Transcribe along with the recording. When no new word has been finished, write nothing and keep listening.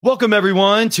Welcome,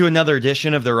 everyone, to another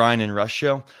edition of the Ryan and Rush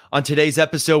Show. On today's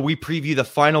episode, we preview the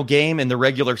final game in the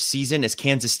regular season as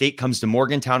Kansas State comes to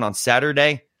Morgantown on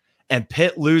Saturday and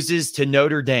Pitt loses to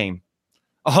Notre Dame.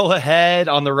 All ahead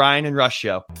on the Ryan and Rush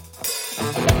Show.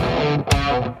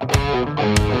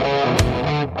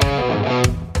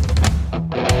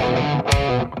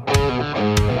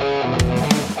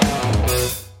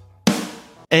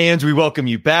 And we welcome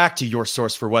you back to your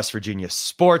source for West Virginia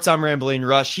sports. I'm Rambling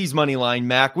Rush. He's Moneyline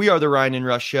Mac. We are the Ryan and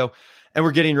Rush Show, and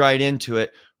we're getting right into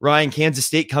it. Ryan, Kansas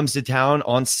State comes to town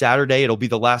on Saturday. It'll be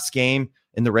the last game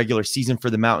in the regular season for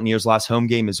the Mountaineers, last home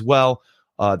game as well.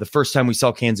 The first time we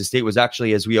saw Kansas State was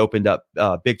actually as we opened up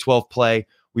Big 12 play.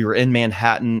 We were in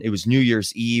Manhattan. It was New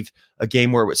Year's Eve, a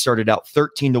game where it started out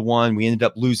 13-1. We ended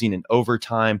up losing in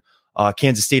overtime.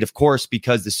 Kansas State, of course,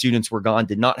 because the students were gone,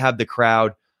 did not have the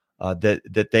crowd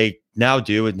that they now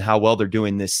do and how well they're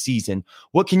doing this season.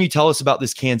 What can you tell us about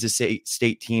this Kansas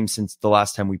State team since the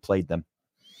last time we played them?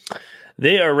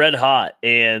 They are red hot,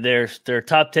 and they're a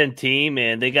top 10 team,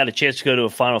 and they got a chance to go to a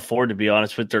Final Four, to be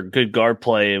honest, with their good guard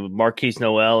play with Marquise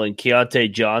Noel and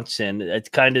Keontae Johnson. It's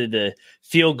kind of the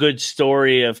feel-good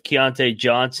story of Keontae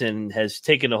Johnson has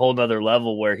taken a whole nother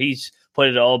level where he's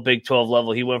played at all Big 12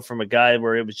 level. He went from a guy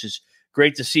where it was just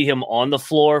great to see him on the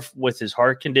floor with his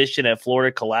heart condition at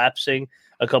Florida collapsing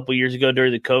a couple years ago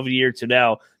during the COVID year to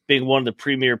now being one of the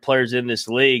premier players in this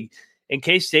league. And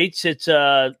K-State sits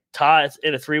tie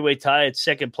in a three-way tie at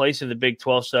second place in the Big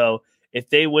 12. So if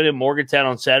they win in Morgantown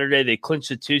on Saturday, they clinch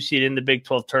the 2 seed in the Big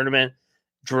 12 tournament.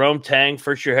 Jerome Tang,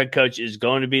 first-year head coach, is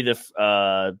going to be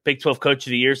the Big 12 Coach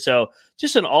of the Year. So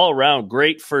just an all-around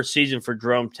great first season for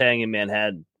Jerome Tang in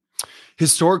Manhattan.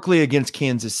 Historically against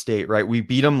Kansas State, right? We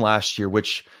beat them last year,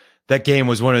 which that game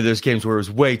was one of those games where it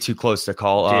was way too close to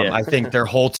call. I think their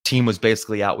whole team was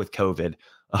basically out with COVID.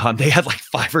 They had like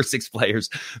 5 or 6 players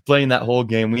playing that whole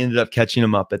game. We ended up catching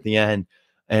them up at the end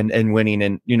and winning.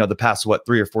 And, the past,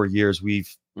 3 or 4 years,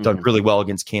 we've done really well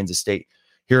against Kansas State.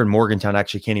 Here in Morgantown, I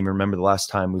actually can't even remember the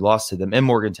last time we lost to them in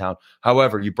Morgantown.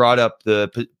 However, you brought up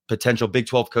the potential Big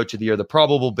 12 Coach of the Year, the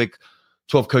probable Big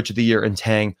 12 Coach of the Year in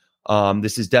Tang.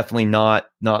 This is definitely not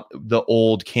the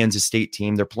old Kansas State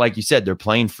team. They're, like you said, they're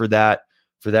playing for that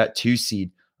 2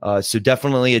 seed. So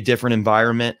definitely a different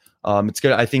environment. It's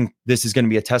good. I think this is going to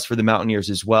be a test for the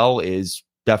Mountaineers as well. Is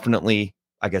definitely,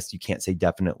 I guess you can't say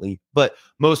definitely, but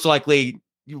most likely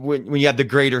when you have the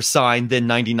greater sign than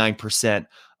 99%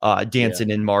 dancing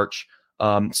in March.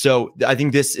 So I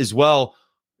think this as well.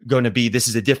 This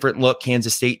is a different look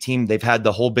Kansas State team. They've had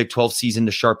the whole Big 12 season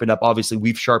to sharpen up. Obviously,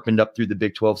 we've sharpened up through the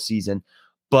Big 12 season,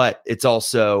 but it's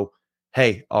also,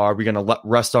 hey, are we going to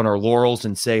rest on our laurels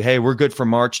and say, hey, we're good for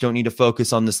March. Don't need to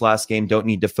focus on this last game. Don't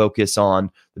need to focus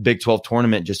on the Big 12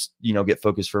 tournament. Just, get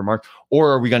focused for March. Or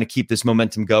are we going to keep this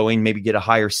momentum going, maybe get a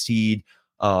higher seed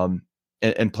and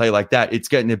play like that? It's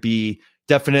going to be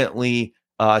definitely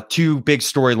 2 big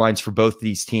storylines for both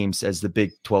these teams as the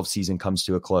Big 12 season comes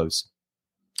to a close.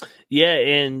 Yeah,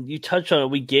 and you touched on it.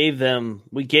 We gave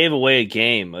away a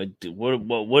game.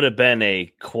 What would have been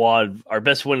our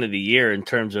best win of the year in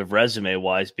terms of resume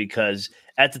wise, because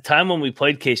at the time when we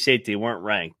played K-State, they weren't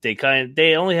ranked.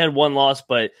 They only had 1 loss,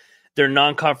 but their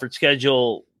non-conference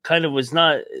schedule kind of was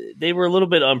not. They were a little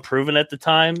bit unproven at the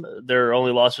time. Their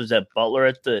only loss was at Butler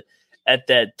at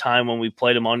that time when we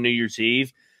played them on New Year's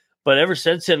Eve. But ever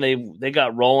since then, they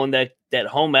got rolling. That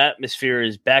home atmosphere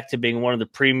is back to being one of the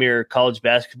premier college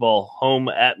basketball home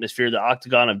atmosphere, the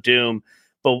Octagon of Doom.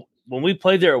 But when we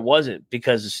played there, it wasn't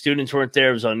because the students weren't there.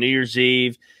 It was on New Year's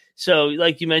Eve. So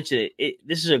like you mentioned,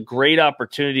 this is a great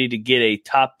opportunity to get a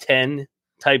top 10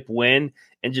 type win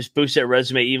and just boost that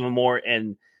resume even more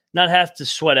and not have to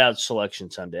sweat out Selection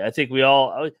Sunday. I think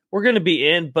we're going to be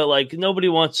in, but like nobody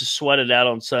wants to sweat it out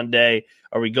on Sunday.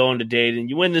 Are we going to Dayton?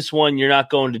 You win this one, you're not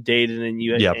going to Dayton, and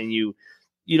you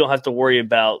don't have to worry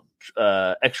about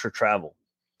extra travel.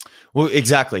 Well,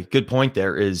 exactly. Good point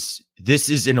there. This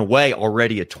is in a way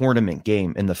already a tournament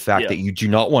game in the fact that you do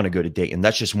not want to go to Dayton.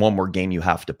 That's just one more game you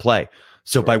have to play.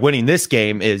 So by winning this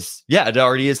game it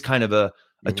already is kind of a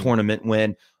tournament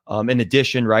win. In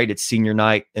addition, right, it's senior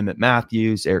night, Emmett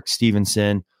Matthews, Eric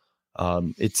Stevenson.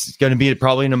 It's going to be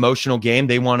probably an emotional game.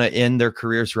 They want to end their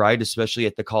careers right, especially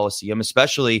at the Coliseum,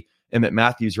 especially Emmett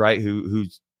Matthews, right,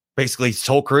 who's basically his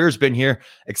whole career has been here,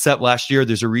 except last year.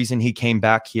 There's a reason he came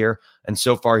back here. And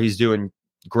so far he's doing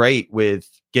great with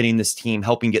getting this team,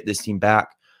 helping get this team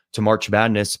back to March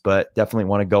Madness, but definitely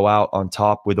want to go out on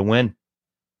top with a win.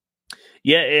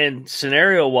 Yeah, and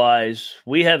scenario-wise,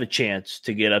 we have a chance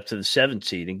to get up to the 7th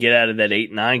seed and get out of that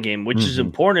 8-9 game, which is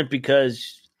important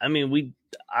because, I mean,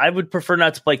 I would prefer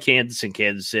not to play Kansas and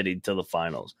Kansas City until the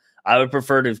finals. I would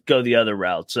prefer to go the other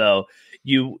route. So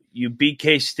you beat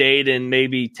K-State and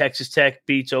maybe Texas Tech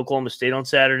beats Oklahoma State on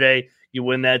Saturday. You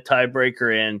win that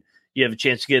tiebreaker and you have a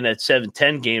chance to get in that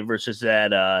 7-10 game versus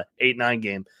that 8-9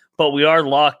 game. But we are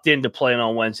locked into playing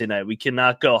on Wednesday night. We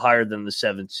cannot go higher than the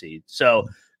 7th seed. So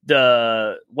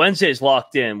the Wednesday is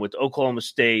locked in with Oklahoma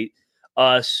State,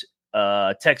 us,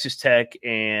 Texas Tech,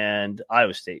 and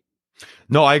Iowa State.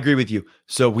 No, I agree with you.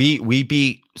 So we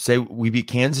beat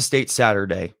Kansas State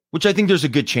Saturday, which I think there's a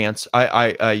good chance.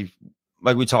 I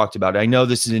like we talked about it. I know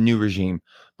this is a new regime,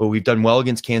 but we've done well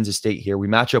against Kansas State here. We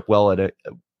match up well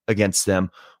against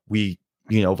them. We,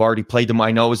 have already played them.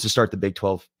 I know it was to start the Big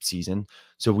 12 season.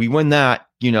 So we win that,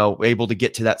 able to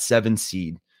get to that 7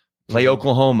 seed, play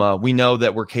Oklahoma. We know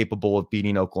that we're capable of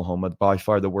beating Oklahoma, by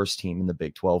far the worst team in the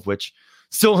Big 12, which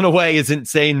still in a way isn't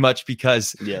saying much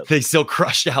because they still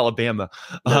crushed Alabama.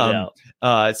 So,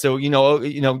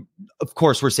 of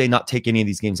course we're saying not take any of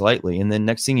these games lightly. And then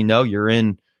next thing you know, you're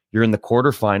in the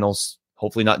quarterfinals,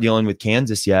 hopefully not dealing with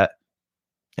Kansas yet.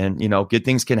 And, good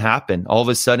things can happen. All of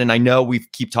a sudden, I know we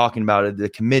keep talking about it. The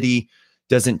committee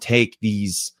doesn't take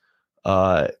these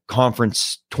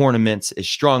conference tournaments as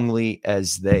strongly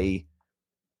as they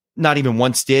not even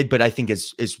once did, but I think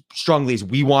as strongly as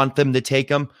we want them to take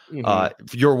them.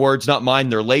 Your words, not mine.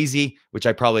 They're lazy, which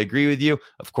I probably agree with you.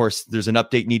 Of course, there's an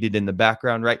update needed in the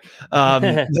background, right? For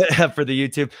the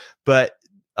YouTube, but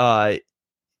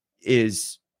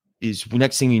is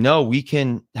next thing you know, we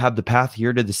can have the path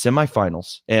here to the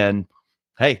semifinals. And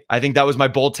hey, I think that was my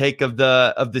bold take of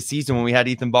the season when we had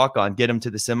Ethan Bach on, get him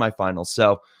to the semifinals.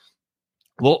 So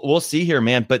we'll see here,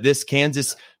 man. But this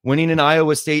Kansas winning in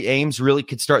Iowa State Ames really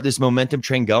could start this momentum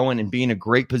train going and be in a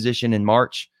great position in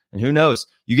March. And who knows?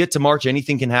 You get to March,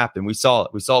 anything can happen. We saw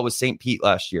it. We saw it with St. Pete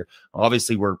last year.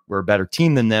 Obviously, we're a better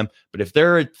team than them. But if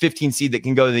they're a 15 seed that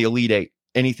can go to the Elite Eight,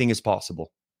 anything is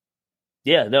possible.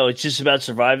 Yeah, no, it's just about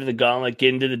surviving the gauntlet,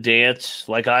 getting to the dance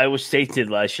like Iowa State did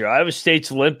last year. Iowa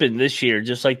State's limping this year,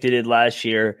 just like they did last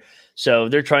year. So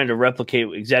they're trying to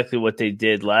replicate exactly what they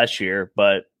did last year.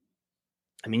 But,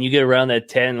 I mean, you get around that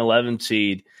 10, 11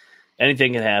 seed,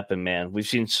 anything can happen, man. We've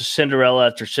seen Cinderella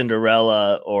after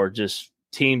Cinderella, or just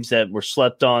teams that were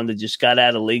slept on that just got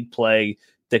out of league play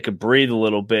that could breathe a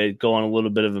little bit, go on a little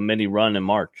bit of a mini run in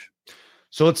March.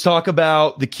 So let's talk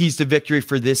about the keys to victory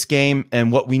for this game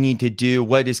and what we need to do.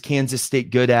 What is Kansas State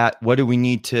good at? What do we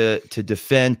need to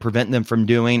defend, prevent them from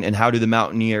doing? And how do the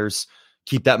Mountaineers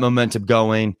keep that momentum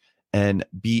going and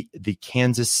beat the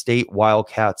Kansas State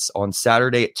Wildcats on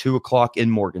Saturday at 2:00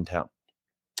 in Morgantown?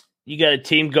 You got to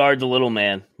team guard the little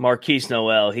man, Marquise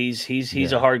Noel.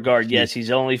 He's a hard guard. Yes,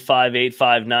 he's only 5'8",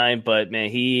 5'9", but man,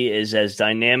 he is as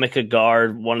dynamic a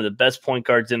guard, one of the best point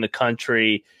guards in the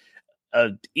country.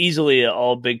 Easily an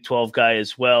all Big 12 guy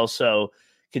as well. So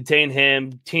contain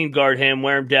him, team guard him,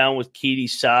 wear him down with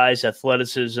Keaty's size,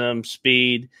 athleticism,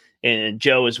 speed, and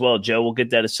Joe as well. Joe will get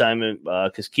that assignment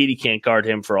because Keaty can't guard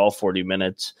him for all 40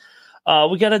 minutes.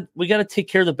 We gotta take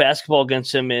care of the basketball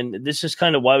against him, and this is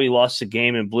kind of why we lost the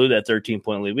game and blew that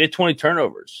 13-point lead. We had 20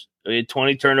 turnovers.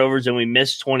 And we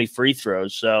missed 20 free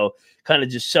throws. So kind of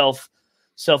just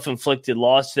self-inflicted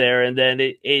loss there. And then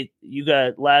you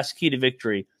got last key to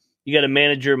victory. You got to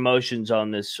manage your emotions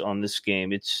on this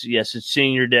game. It's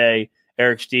senior day.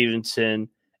 Eric Stevenson,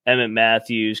 Emmett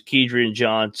Matthews, Kedrian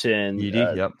Johnson.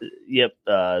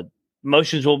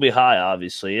 Emotions will be high,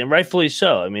 obviously, and rightfully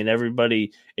so. I mean,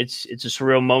 everybody. It's a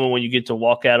surreal moment when you get to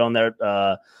walk out on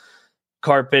that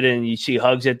carpet and you see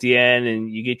hugs at the end,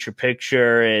 and you get your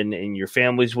picture, and your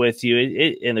family's with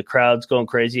you, and the crowd's going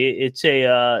crazy. It's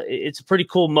a pretty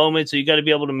cool moment. So you got to be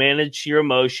able to manage your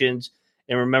emotions.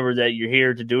 And remember that you're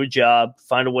here to do a job,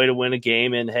 find a way to win a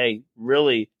game, and, hey,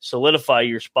 really solidify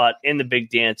your spot in the big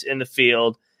dance, in the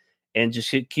field, and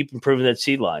just keep improving that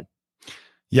seed line.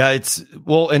 Yeah,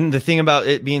 and the thing about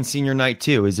it being senior night,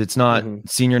 too, is it's not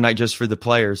senior night just for the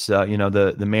players.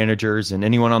 The managers and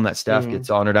anyone on that staff gets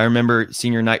honored. I remember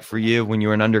senior night for you when you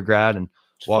were an undergrad and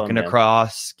walking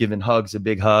across, giving hugs, a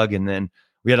big hug. And then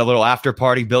we had a little after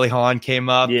party. Billy Hahn came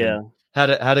up. Yeah.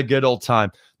 Had a good old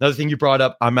time. Another thing you brought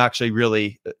up, I'm actually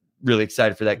really, really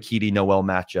excited for that Keaty Noel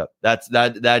matchup.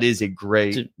 That is a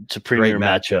great, it's a premier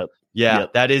matchup. Yeah,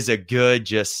 That is a good,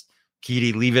 just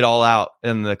Keaty, leave it all out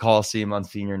in the Coliseum on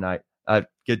senior night.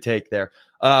 Good take there.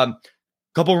 Couple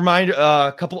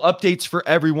updates for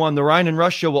everyone. The Ryan and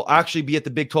Rush Show will actually be at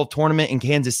the Big 12 tournament in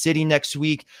Kansas City next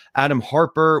week. Adam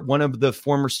Harper, one of the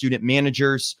former student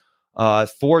managers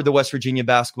for the West Virginia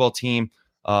basketball team,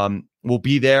 will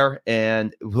be there,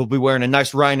 and he'll be wearing a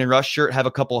nice Ryan and Rush shirt, have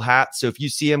a couple hats. So if you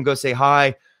see him, go say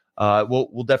hi.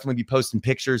 We'll definitely be posting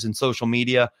pictures in social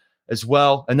media. as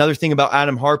well. Another thing about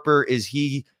Adam Harper is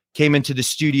he came into the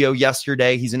studio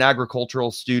yesterday. He's an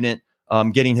agricultural student,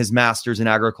 getting his master's in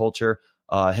agriculture.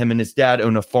 Him and his dad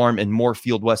own a farm in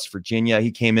Moorfield, West Virginia.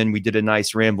 He came in, we did a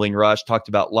nice Rambling Rush, talked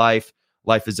about life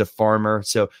as a farmer.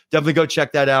 So definitely go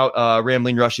check that out.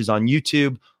 Rambling Rush is on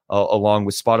YouTube, along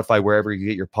with Spotify, wherever you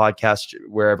get your podcast,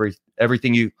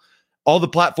 all the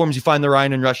platforms you find the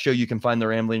Ryan and Rush show, you can find the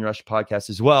Rambling Rush podcast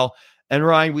as well. And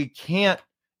Ryan, we can't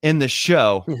end the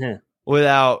show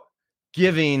without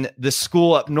giving the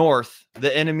school up north,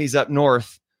 the enemies up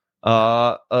north,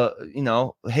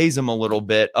 haze them a little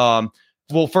bit.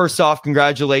 Well, first off,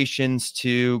 congratulations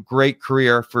to great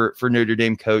career for Notre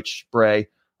Dame coach Bray,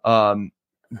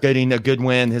 getting a good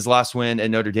win, his last win at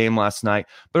Notre Dame last night.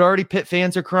 But already Pitt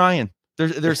fans are crying.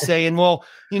 They're saying, well,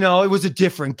 it was a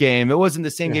different game. It wasn't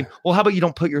the same game. Well, how about you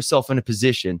don't put yourself in a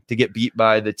position to get beat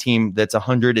by the team that's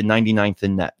 199th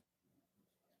in net?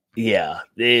 Yeah,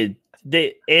 they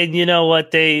and you know what,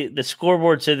 the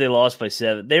scoreboard said they lost by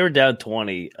 7. They were down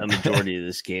 20 a majority of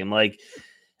this game. Like,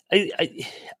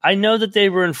 I know that they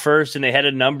were in first and they had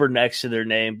a number next to their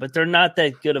name, but they're not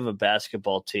that good of a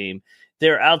basketball team.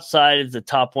 They're outside of the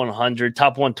top 100,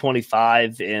 top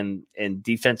 125 in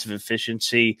defensive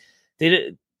efficiency.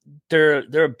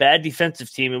 They're a bad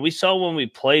defensive team, and we saw when we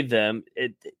played them,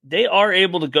 they are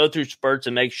able to go through spurts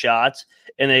and make shots,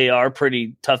 and they are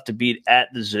pretty tough to beat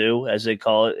at the zoo, as they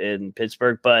call it in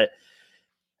Pittsburgh. But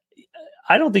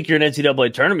I don't think you're an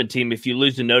NCAA tournament team if you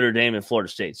lose to Notre Dame and Florida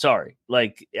State. Sorry.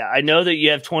 Like, I know that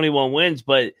you have 21 wins,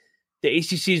 but the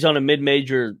ACC is on a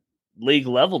mid-major league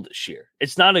level this year.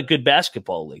 It's not a good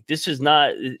basketball league. This is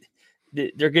not –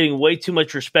 they're getting way too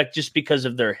much respect just because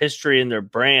of their history and their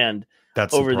brand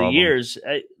over the years.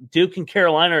 Duke and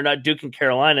Carolina are not Duke and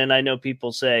Carolina, and I know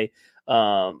people say,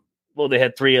 well, they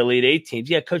had 3 Elite 8 teams.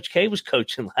 Yeah, Coach K was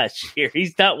coaching last year.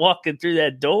 He's not walking through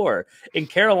that door. In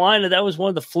Carolina, that was one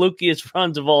of the flukiest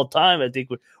runs of all time, I think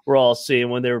we're all seeing,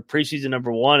 when they were preseason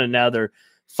number 1, and now they're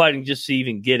fighting just to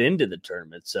even get into the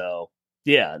tournament. So,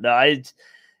 yeah,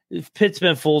 Pitt's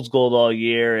been fool's gold all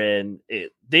year, and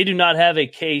they do not have a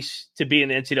case to be in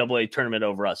the NCAA tournament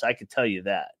over us. I can tell you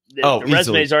that. The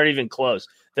resumes aren't even close.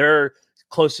 They're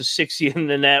close to 60 in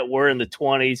the net. We're in the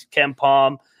 20s.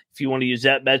 KenPom, if you want to use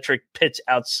that metric, Pitt's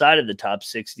outside of the top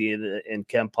 60 in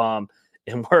KenPom,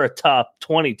 and we're a top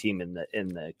 20 team in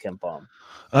the KenPom.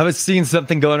 I was seeing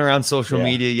something going around social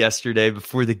media yesterday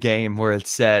before the game where it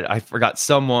said, I forgot,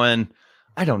 someone,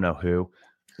 I don't know who,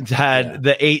 had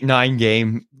the 8-9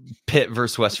 game, Pitt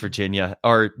versus West Virginia,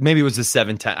 or maybe it was a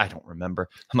 7-10. I don't remember.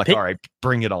 I'm like, all right,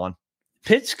 bring it on.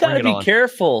 Pitt's got to be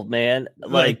careful, man.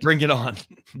 Like, bring it on.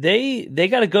 They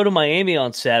got to go to Miami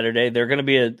on Saturday. They're going to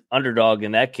be an underdog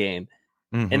in that game.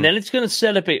 Mm-hmm. And then it's going to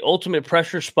set up a ultimate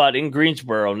pressure spot in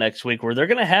Greensboro next week where they're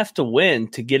going to have to win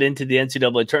to get into the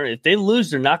NCAA tournament. If they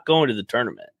lose, they're not going to the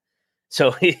tournament.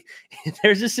 So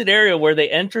there's a scenario where they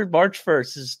entered March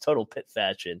 1st. This is total Pitt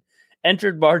fashion.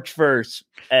 Entered March 1st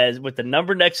as with the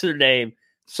number next to their name,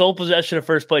 sole possession of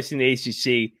first place in the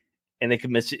ACC, and they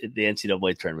could miss the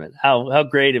NCAA tournament. How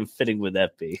great and fitting would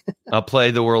that be? I'll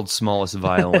play the world's smallest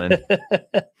violin.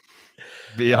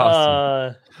 Be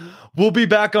awesome. We'll be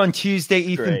back on Tuesday.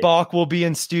 Ethan Bach will be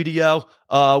in studio.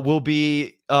 We'll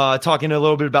be talking a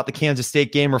little bit about the Kansas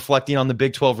State game, reflecting on the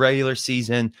Big 12 regular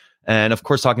season, and of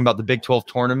course talking about the Big 12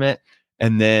 tournament.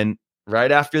 And then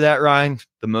right after that, Ryan,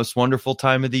 the most wonderful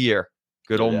time of the year.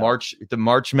 Good old March, the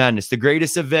March Madness, the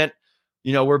greatest event.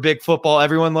 We're big football.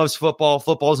 Everyone loves football.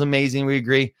 Football is amazing. We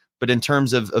agree. But in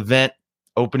terms of event,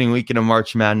 opening weekend of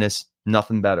March Madness,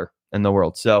 nothing better in the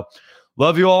world. So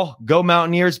love you all. Go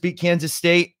Mountaineers, beat Kansas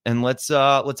State, and let's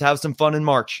have some fun in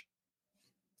March.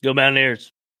 Go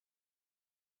Mountaineers.